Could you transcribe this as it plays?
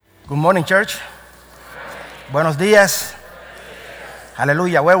Good morning, church. Buenos días.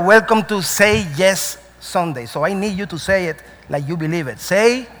 Hallelujah. Well, welcome to Say Yes Sunday. So I need you to say it like you believe it.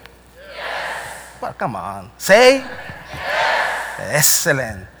 Say yes. Well, come on. Say yes.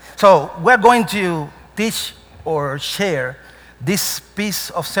 Excellent. So we're going to teach or share this piece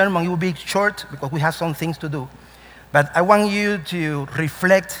of sermon. It will be short because we have some things to do. But I want you to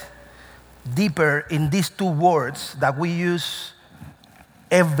reflect deeper in these two words that we use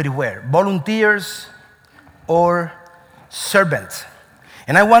everywhere: volunteers or servants.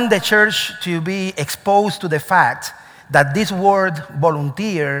 And I want the church to be exposed to the fact that this word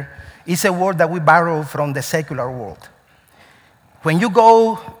volunteer is a word that we borrow from the secular world. When you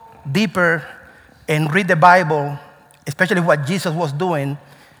go deeper and read the Bible, especially what Jesus was doing,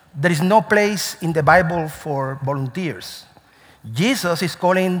 there is no place in the Bible for volunteers. Jesus is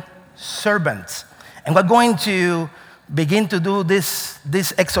calling servants. And we're going to begin to do this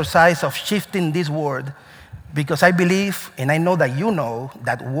exercise of shifting this word, because I believe, and I know that you know,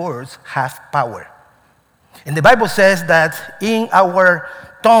 that words have power. And the Bible says that in our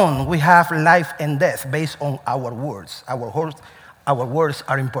tongue we have life and death based on our words. Our words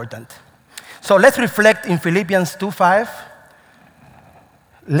are important. So let's reflect in Philippians 2:5.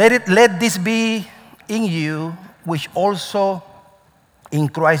 Let this be in you, which also in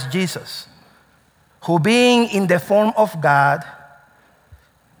Christ Jesus, who being in the form of God,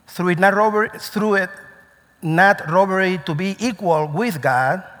 through it not robbery to be equal with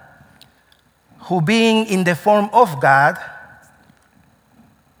God, who being in the form of God,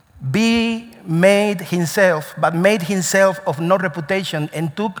 made himself of no reputation,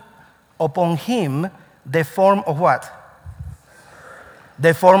 and took upon him the form of what?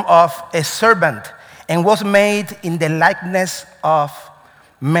 The form of a servant, and was made in the likeness of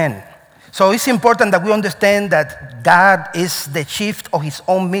men. So it's important that we understand that God is the chief of his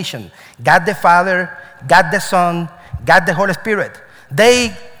own mission. God the Father, God the Son, God the Holy Spirit.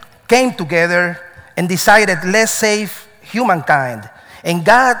 They came together and decided, let's save humankind. And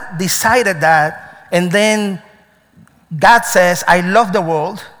God decided that, and then God says, I love the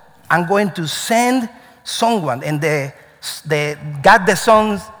world. I'm going to send someone. And the God the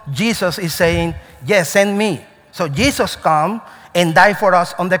Son, Jesus, is saying, yes, send me. So Jesus come and die for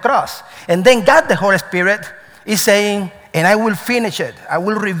us on the cross. And then God the Holy Spirit is saying, and I will finish it. I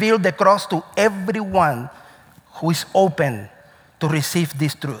will reveal the cross to everyone who is open to receive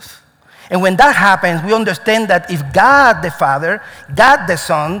this truth. And when that happens, we understand that if God the Father, God the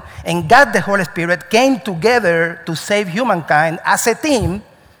Son, and God the Holy Spirit came together to save humankind as a team,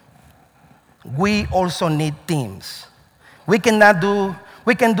 we also need teams. We can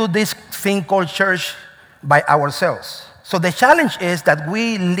do this thing called church by ourselves. So the challenge is that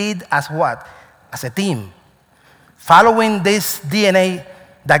we lead as what? As a team, following this DNA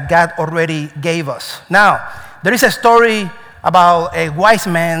that God already gave us. Now, there is a story about a wise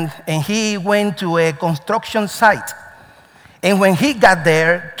man, and he went to a construction site. And when he got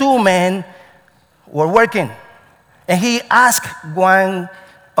there, two men were working. And he asked one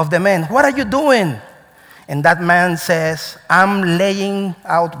of the men, what are you doing? And that man says, I'm laying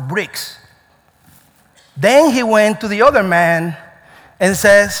out bricks. Then he went to the other man and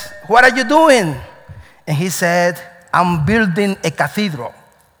says, what are you doing? And he said, I'm building a cathedral.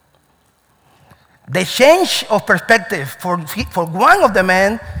 The change of perspective for one of the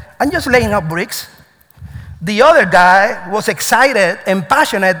men, I'm just laying out bricks. The other guy was excited and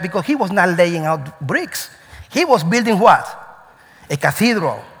passionate because he was not laying out bricks. He was building what? A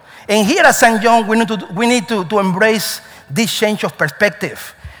cathedral. And here at St. John, we need to embrace this change of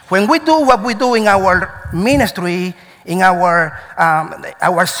perspective. When we do what we do in our ministry, in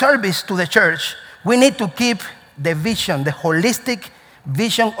our service to the church, we need to keep the vision, the holistic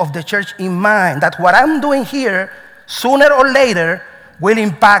vision of the church in mind, that what I'm doing here, sooner or later, will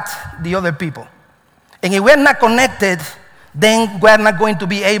impact the other people. And if we're not connected, then we're not going to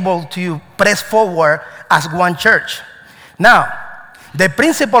be able to press forward as one church. Now, the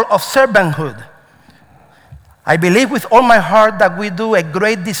principle of servanthood. I believe with all my heart that we do a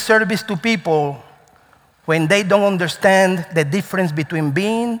great disservice to people when they don't understand the difference between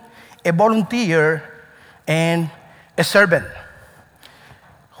being a volunteer and a servant.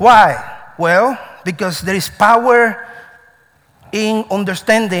 Why? Well, because there is power in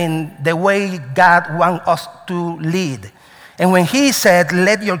understanding the way God wants us to lead. And when he said,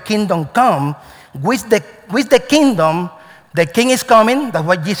 let your kingdom come, with the kingdom, the king is coming. That's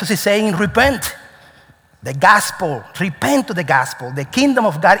what Jesus is saying, repent. The gospel, repent to the gospel. The kingdom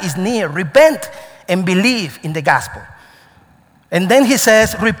of God is near. Repent and believe in the gospel. And then he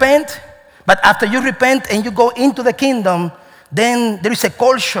says, repent, but after you repent and you go into the kingdom, then there is a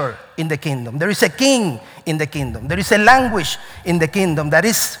culture in the kingdom. There is a king in the kingdom. There is a language in the kingdom that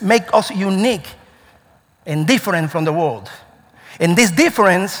make us unique and different from the world. And this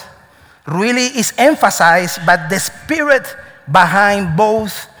difference really is emphasized by the spirit behind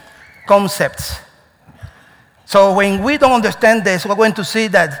both concepts. So when we don't understand this, we're going to see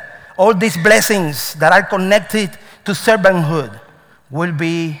that all these blessings that are connected to servanthood will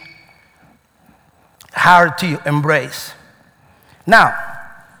be hard to embrace. Now,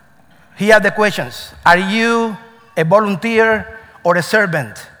 here are the questions. Are you a volunteer or a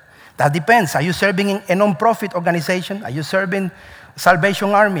servant? That depends. Are you serving in a non-profit organization? Are you serving Salvation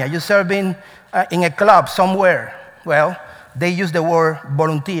Army? Are you serving in a club somewhere? Well, they use the word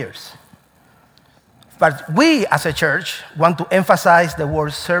volunteers. But we as a church want to emphasize the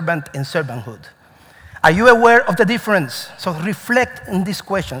word servant and servanthood. Are you aware of the difference? So reflect on these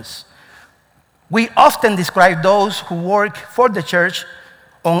questions. We often describe those who work for the church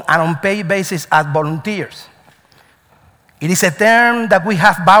on an unpaid basis as volunteers. It is a term that we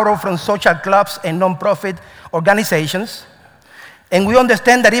have borrowed from social clubs and non-profit organizations. And we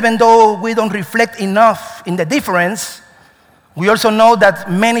understand that even though we don't reflect enough in the difference, we also know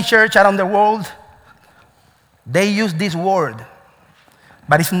that many churches around the world, they use this word,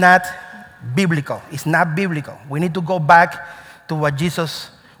 but it's not biblical. It's not biblical. We need to go back to what Jesus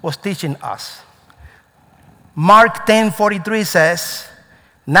was teaching us. Mark 10:43 says,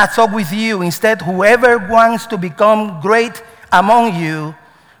 "Not so with you. Instead, whoever wants to become great among you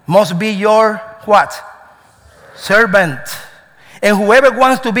must be your" what? "Servant. And whoever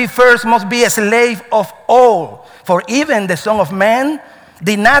wants to be first must be a slave of all. For even the Son of Man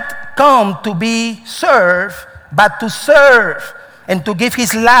did not come to be served, but to serve and to give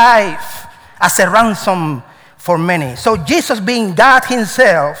his life as a ransom for many." So Jesus, being God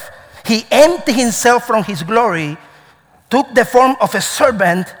himself, he emptied himself from his glory, took the form of a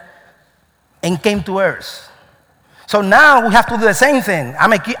servant, and came to earth. So now we have to do the same thing.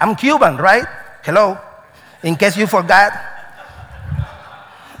 I'm Cuban, right? Hello. In case you forgot.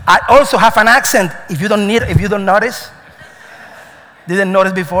 I also have an accent. If you don't notice. Didn't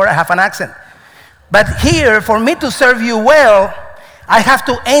notice before, I have an accent. But here, for me to serve you well, I have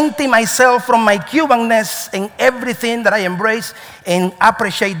to empty myself from my Cubanness and everything that I embrace and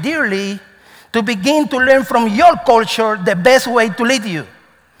appreciate dearly to begin to learn from your culture the best way to lead you.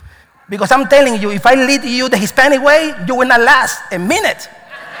 Because I'm telling you, if I lead you the Hispanic way, you will not last a minute.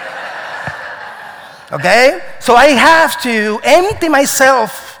 Okay? So I have to empty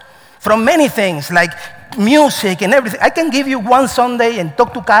myself from many things like music and everything. I can give you one Sunday and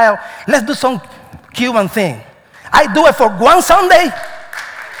talk to Kyle. Let's do some Cuban thing. I do it for one Sunday.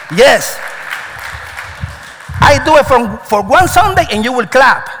 Yes. I do it for one Sunday and you will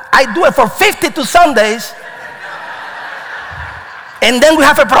clap. I do it for 52 Sundays and then we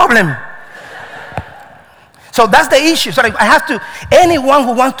have a problem. So that's the issue. So anyone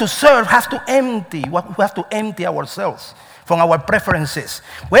who wants to serve has to empty ourselves from our preferences.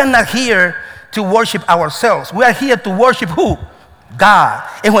 We are not here to worship ourselves. We are here to worship who? God.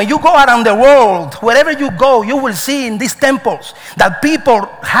 And when you go around the world, wherever you go, you will see in these temples that people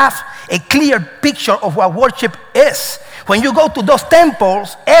have a clear picture of what worship is. When you go to those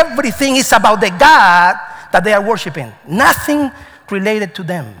temples, everything is about the God that they are worshiping. Nothing related to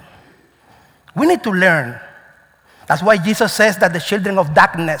them. We need to learn. That's why Jesus says that the children of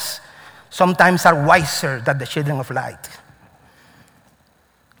darkness sometimes are wiser than the children of light.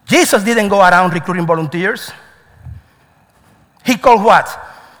 Jesus didn't go around recruiting volunteers. He called what?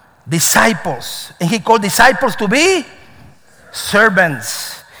 Disciples. And he called disciples to be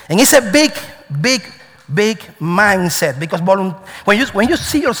servants. And it's a big mindset because when you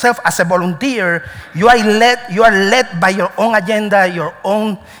see yourself as a volunteer, you are led by your own agenda, your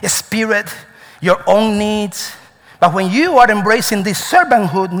own spirit, your own needs. But when you are embracing this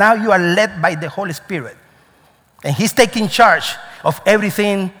servanthood, now you are led by the Holy Spirit. And he's taking charge of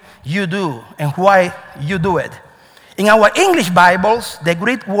everything you do and why you do it. In our English Bibles, the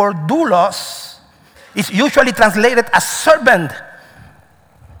Greek word doulos is usually translated as servant.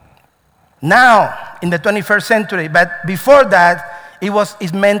 Now, in the 21st century, but before that,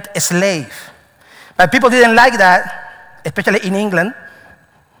 it meant a slave. But people didn't like that, especially in England.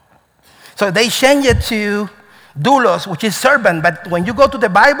 So they changed it to doulos, which is servant. But when you go to the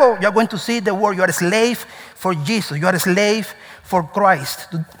Bible, you're going to see the word, you are a slave for Jesus. You are a slave for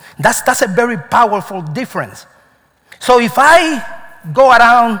Christ. That's a very powerful difference. So if I go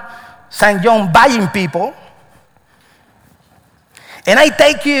around St. John buying people, and I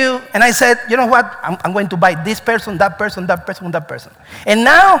take you, and I said, you know what, I'm going to buy this person, that person, that person, that person. And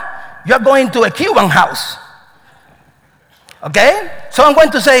now, you're going to a Cuban house. Okay? So I'm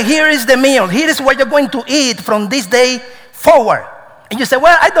going to say, here is the meal. Here is what you're going to eat from this day forward. And you say,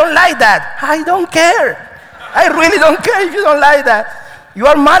 well, I don't like that. I don't care. I really don't care if you don't like that. You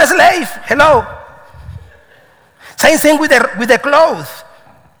are my slave. Hello. Same thing with the clothes.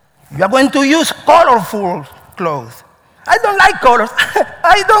 You are going to use colorful clothes. I don't like colors.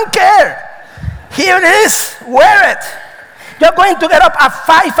 I don't care. Here it is. Wear it. You're going to get up at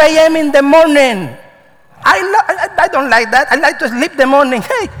 5 a.m. in the morning. I don't like that. I like to sleep the morning.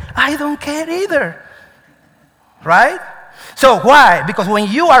 Hey, I don't care either. Right? So why? Because when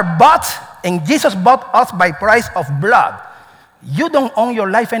you are bought, and Jesus bought us by price of blood, you don't own your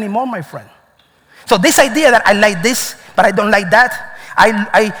life anymore, my friend. So this idea that I like this, but I don't like that,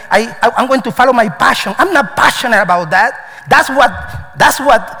 I'm going to follow my passion. I'm not passionate about that. That's what,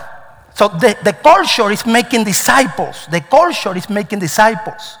 so the culture is making disciples. The culture is making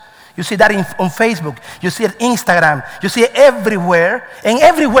disciples. You see that on Facebook. You see it Instagram. You see it everywhere. And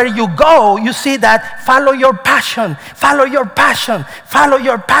everywhere you go, you see that follow your passion. Follow your passion. Follow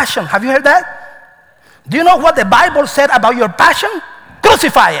your passion. Have you heard that? Do you know what the Bible said about your passion?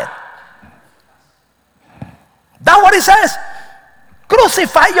 Crucify it. That's what it says.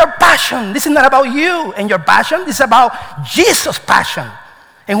 Crucify your passion. This is not about you and your passion. This is about Jesus' passion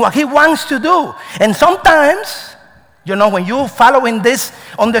and what he wants to do. And sometimes, you know, when you follow in this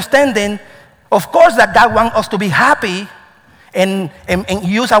understanding, of course that God wants us to be happy and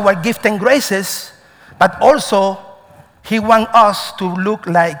use our gifts and graces, but also he wants us to look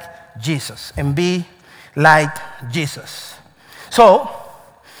like Jesus and be like Jesus. So,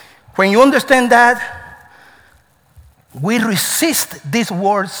 when you understand that, we resist this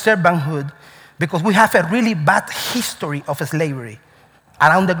word servanthood because we have a really bad history of slavery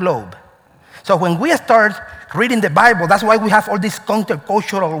around the globe. So when we start reading the Bible, that's why we have all these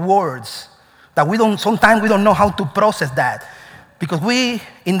countercultural words that sometimes we don't know how to process that. Because when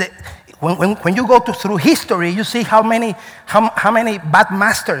you go through history, you see how many bad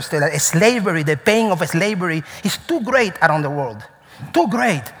masters that slavery, the pain of slavery is too great around the world. Too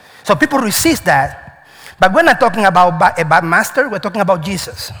great. So people resist that. But we're not talking about a bad master, we're talking about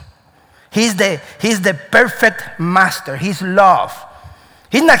Jesus. He's the perfect master. He's love.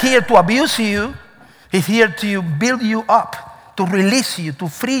 He's not here to abuse you. He's here to build you up, to release you, to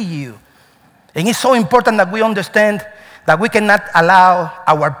free you. And it's so important that we understand that we cannot allow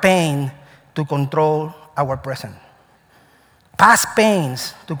our pain to control our present. Past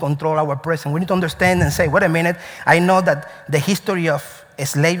pains to control our present. We need to understand and say, wait a minute, I know that the history of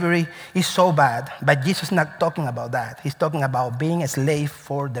slavery is so bad, but Jesus is not talking about that. He's talking about being a slave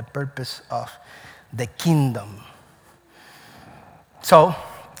for the purpose of the kingdom. So,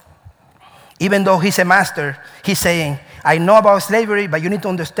 even though he's a master, he's saying, I know about slavery, but you need to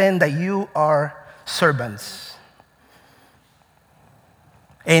understand that you are servants.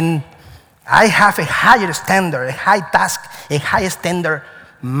 And I have a higher standard, a high task, a high standard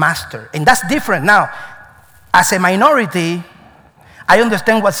master. And that's different. Now, as a minority, I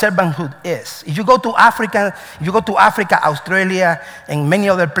understand what servanthood is. If you go to Africa, Australia, and many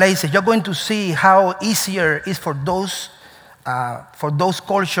other places, you're going to see how easier it is for those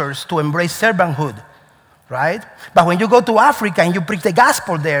cultures to embrace servanthood, right? But when you go to Africa and you preach the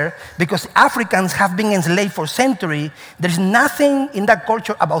gospel there, because Africans have been enslaved for centuries, there's nothing in that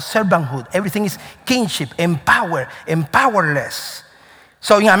culture about servanthood. Everything is kinship, empower, empowerless.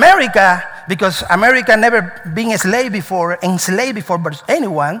 So in America, because America never been enslaved before but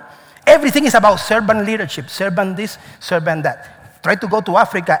anyone, everything is about servant leadership, servant this, servant that. Try to go to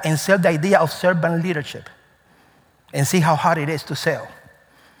Africa and sell the idea of servant leadership and see how hard it is to sell.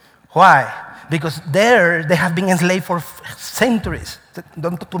 Why? Because there they have been enslaved for centuries.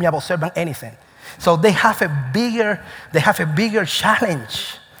 Don't talk to me about servant anything. So they have a bigger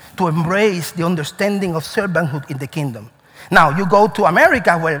challenge to embrace the understanding of servanthood in the kingdom. Now, you go to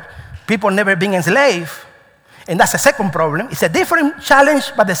America where people never been enslaved, and that's a second problem. It's a different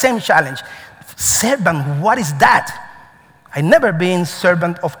challenge, but the same challenge. Servant, what is that? I never been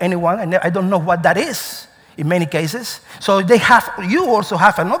servant of anyone. I don't know what that is in many cases. So you also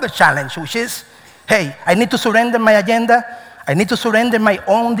have another challenge, which is, hey, I need to surrender my agenda. I need to surrender my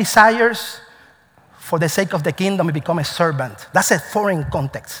own desires for the sake of the kingdom and become a servant. That's a foreign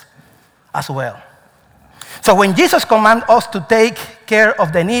context as well. So when Jesus commands us to take care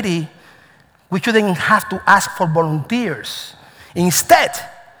of the needy, we shouldn't have to ask for volunteers. Instead,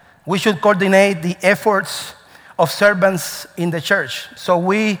 we should coordinate the efforts of servants in the church. So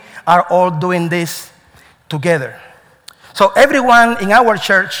we are all doing this together. So everyone in our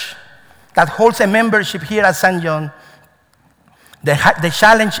church that holds a membership here at St. John, the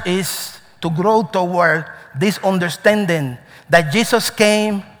challenge is to grow toward this understanding that Jesus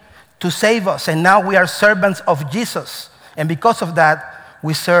came to save us, and now we are servants of Jesus. And because of that,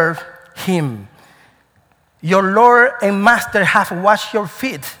 we serve him. Your Lord and Master have washed your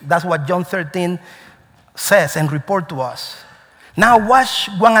feet. That's what John 13 says and report to us. Now wash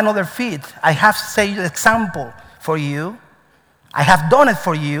one another's feet. I have set an example for you. I have done it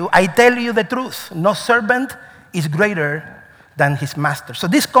for you. I tell you the truth. No servant is greater than his master. So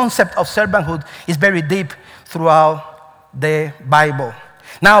this concept of servanthood is very deep throughout the Bible.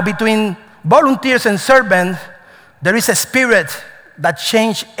 Now, between volunteers and servants, there is a spirit that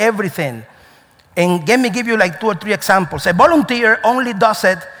changed everything. And let me give you like 2 or 3 examples. A volunteer only does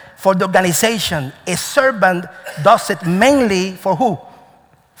it for the organization. A servant does it mainly for who?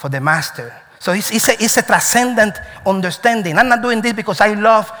 For the master. So it's a transcendent understanding. I'm not doing this because I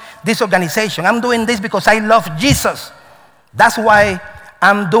love this organization. I'm doing this because I love Jesus. That's why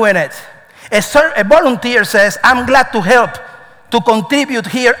I'm doing it. A volunteer says, I'm glad to help, to contribute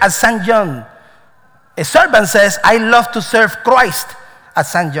here at St. John. A servant says, I love to serve Christ at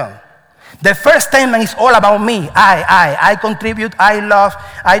St. John. The first statement is all about me. I contribute, I love,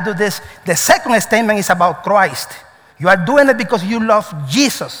 I do this. The second statement is about Christ. You are doing it because you love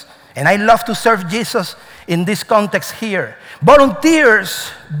Jesus. And I love to serve Jesus in this context here.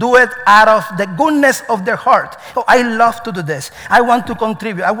 Volunteers do it out of the goodness of their heart. Oh, I love to do this. I want to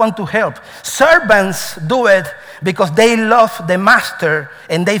contribute. I want to help. Servants do it because they love the master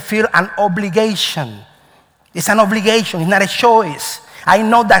and they feel an obligation. It's an obligation. It's not a choice. I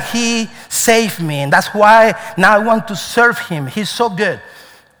know that he saved me, and that's why now I want to serve him. He's so good.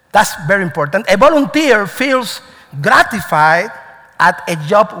 That's very important. A volunteer feels gratified at a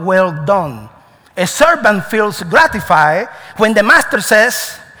job well done. A servant feels gratified when the master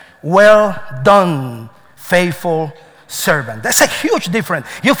says, well done, faithful servant. That's a huge difference.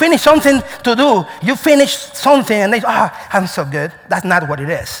 You finish something to do, you finish something, and they, I'm so good. That's not what it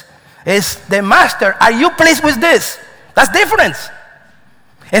is. It's the master, are you pleased with this? That's different.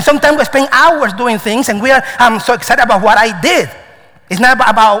 And sometimes we spend hours doing things, and I'm so excited about what I did. It's not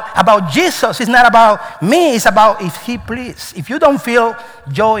about Jesus. It's not about me. It's about if he please. If you don't feel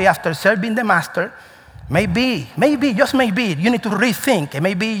joy after serving the master, maybe, just maybe, you need to rethink. And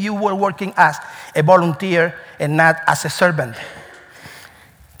maybe you were working as a volunteer and not as a servant.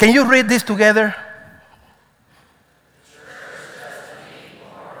 Can you read this together?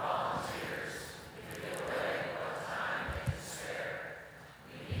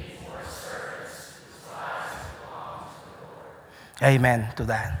 Amen to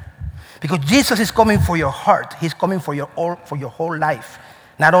that. Because Jesus is coming for your heart. He's coming for your whole life.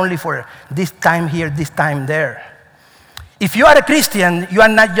 Not only for this time here, this time there. If you are a Christian, you are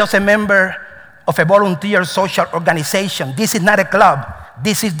not just a member of a volunteer social organization. This is not a club.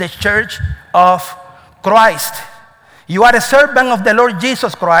 This is the church of Christ. You are a servant of the Lord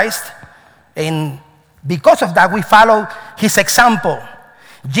Jesus Christ. And because of that, we follow his example.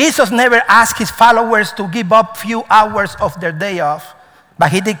 Jesus never asked his followers to give up few hours of their day off,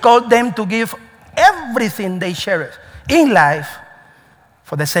 but he did call them to give everything they cherish in life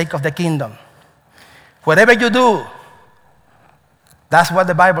for the sake of the kingdom. Whatever you do, that's what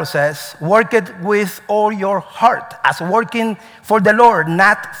the Bible says, work it with all your heart, as working for the Lord,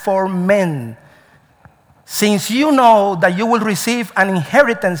 not for men. Since you know that you will receive an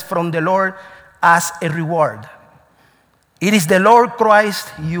inheritance from the Lord as a reward. It is the Lord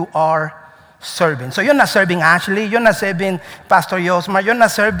Christ you are serving. So you're not serving Ashley. You're not serving Pastor Yosma. You're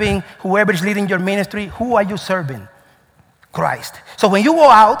not serving whoever is leading your ministry. Who are you serving? Christ. So when you go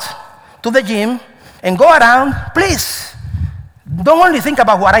out to the gym and go around, please, don't only think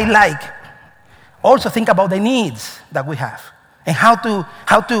about what I like. Also think about the needs that we have and how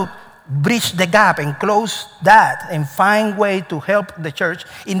to bridge the gap and close that and find way to help the church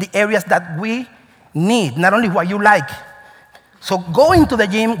in the areas that we need, not only what you like. So going to the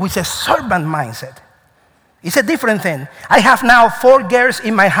gym with a servant mindset. It's a different thing. I have now 4 girls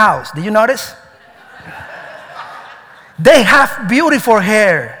in my house. Did you notice? They have beautiful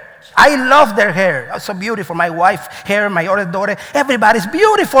hair. I love their hair. It's so beautiful. My wife's hair, my other daughter, everybody's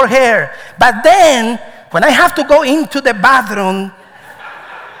beautiful hair. But then, when I have to go into the bathroom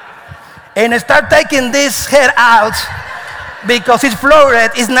and start taking this hair out because it's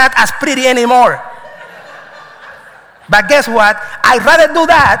florid, it's not as pretty anymore. But guess what? I'd rather do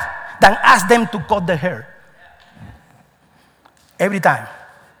that than ask them to cut their hair. Every time.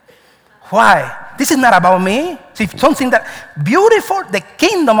 Why? This is not about me. It's something that beautiful, the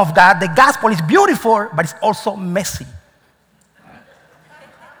kingdom of God, the gospel is beautiful, but it's also messy.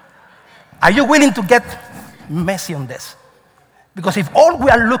 Are you willing to get messy on this? Because if all we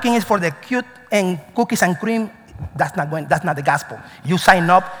are looking is for the cute and cookies and cream, That's not the gospel. You sign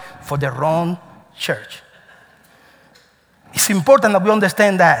up for the wrong church. It's important that we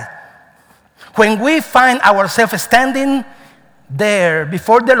understand that. When we find ourselves standing there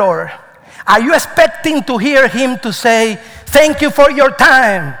before the Lord, are you expecting to hear him to say, thank you for your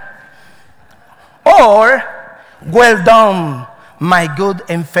time? Or, well done, my good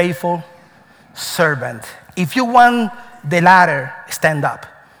and faithful servant. If you want the latter, stand up.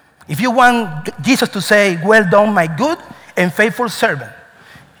 If you want Jesus to say, well done, my good and faithful servant,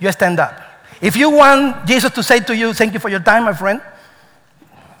 you stand up. If you want Jesus to say to you, thank you for your time, my friend,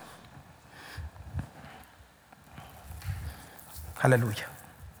 hallelujah.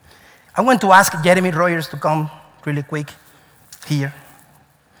 I want to ask Jeremy Rogers to come really quick here.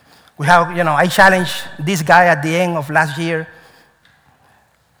 We have, I challenged this guy at the end of last year.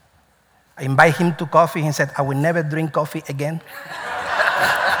 I invited him to coffee. He said, I will never drink coffee again.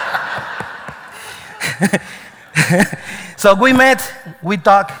 So we met, we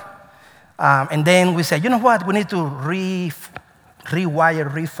talked, and then we said, you know what? We need to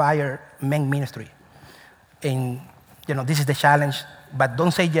refire men ministry. And, this is the challenge. But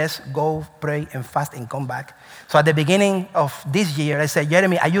don't say yes, go pray and fast and come back. So at the beginning of this year, I said,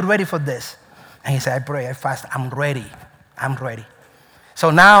 Jeremy, are you ready for this? And he said, I pray, I fast, I'm ready.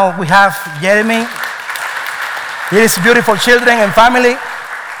 So now we have Jeremy, his beautiful children and family.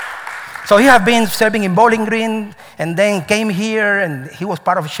 So he has been serving in Bowling Green and then came here and he was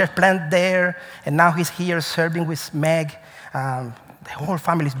part of a church plant there. And now he's here serving with Meg. The whole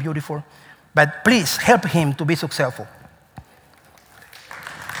family is beautiful. But please help him to be successful.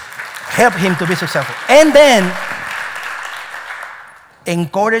 Help him to be successful. And then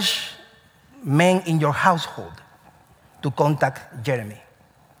encourage men in your household to contact Jeremy.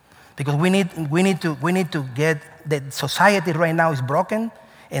 Because we need to get, the society right now is broken,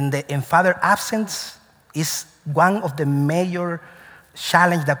 and father absence is one of the major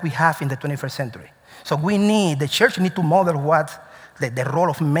challenges that we have in the 21st century. So the church need to model the role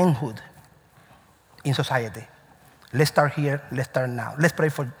of manhood in society. Let's start here, let's start now. Let's pray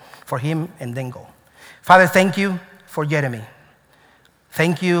for him and then go. Father, thank you for Jeremy.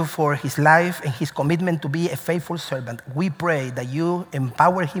 Thank you for his life and his commitment to be a faithful servant. We pray that you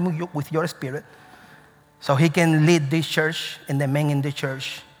empower him with your spirit so he can lead this church and the men in the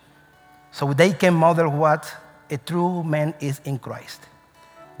church so they can model what a true man is in Christ.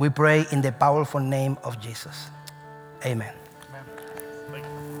 We pray in the powerful name of Jesus. Amen.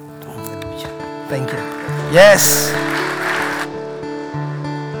 Thank you. Yes.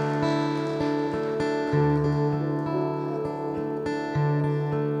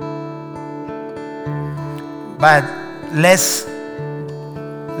 But let's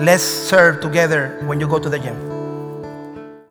serve together when you go to the gym.